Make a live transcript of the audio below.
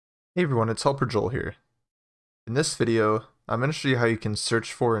Hey everyone, it's Helper Joel here. In this video, I'm going to show you how you can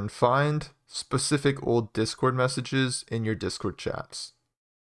search for and find specific old Discord messages in your Discord chats.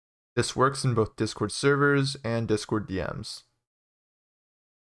 This works in both Discord servers and Discord DMs.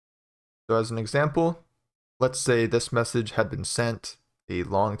 So as an example, let's say this message had been sent a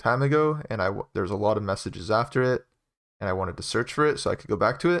long time ago and there's a lot of messages after it and I wanted to search for it so I could go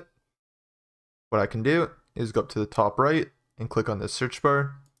back to it. What I can do is go up to the top right and click on this search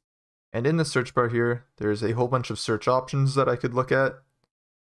bar. And in the search bar here, there's a whole bunch of search options that I could look at.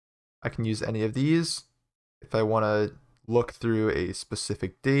 I can use any of these if I want to look through a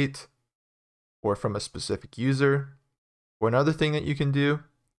specific date or from a specific user. Or another thing that you can do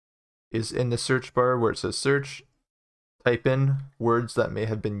is in the search bar where it says search, type in words that may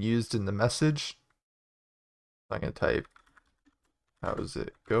have been used in the message. I'm going to type, "How is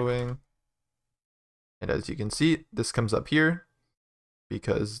it going?" And as you can see, this comes up here,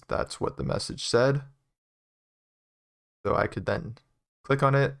 because that's what the message said. So I could then click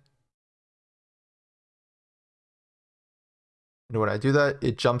on it. And when I do that,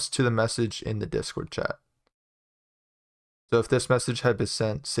 it jumps to the message in the Discord chat. So if this message had been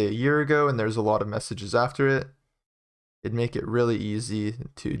sent, say, a year ago, and there's a lot of messages after it, it'd make it really easy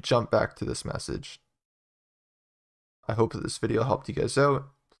to jump back to this message. I hope that this video helped you guys out.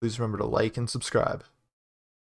 Please remember to like and subscribe.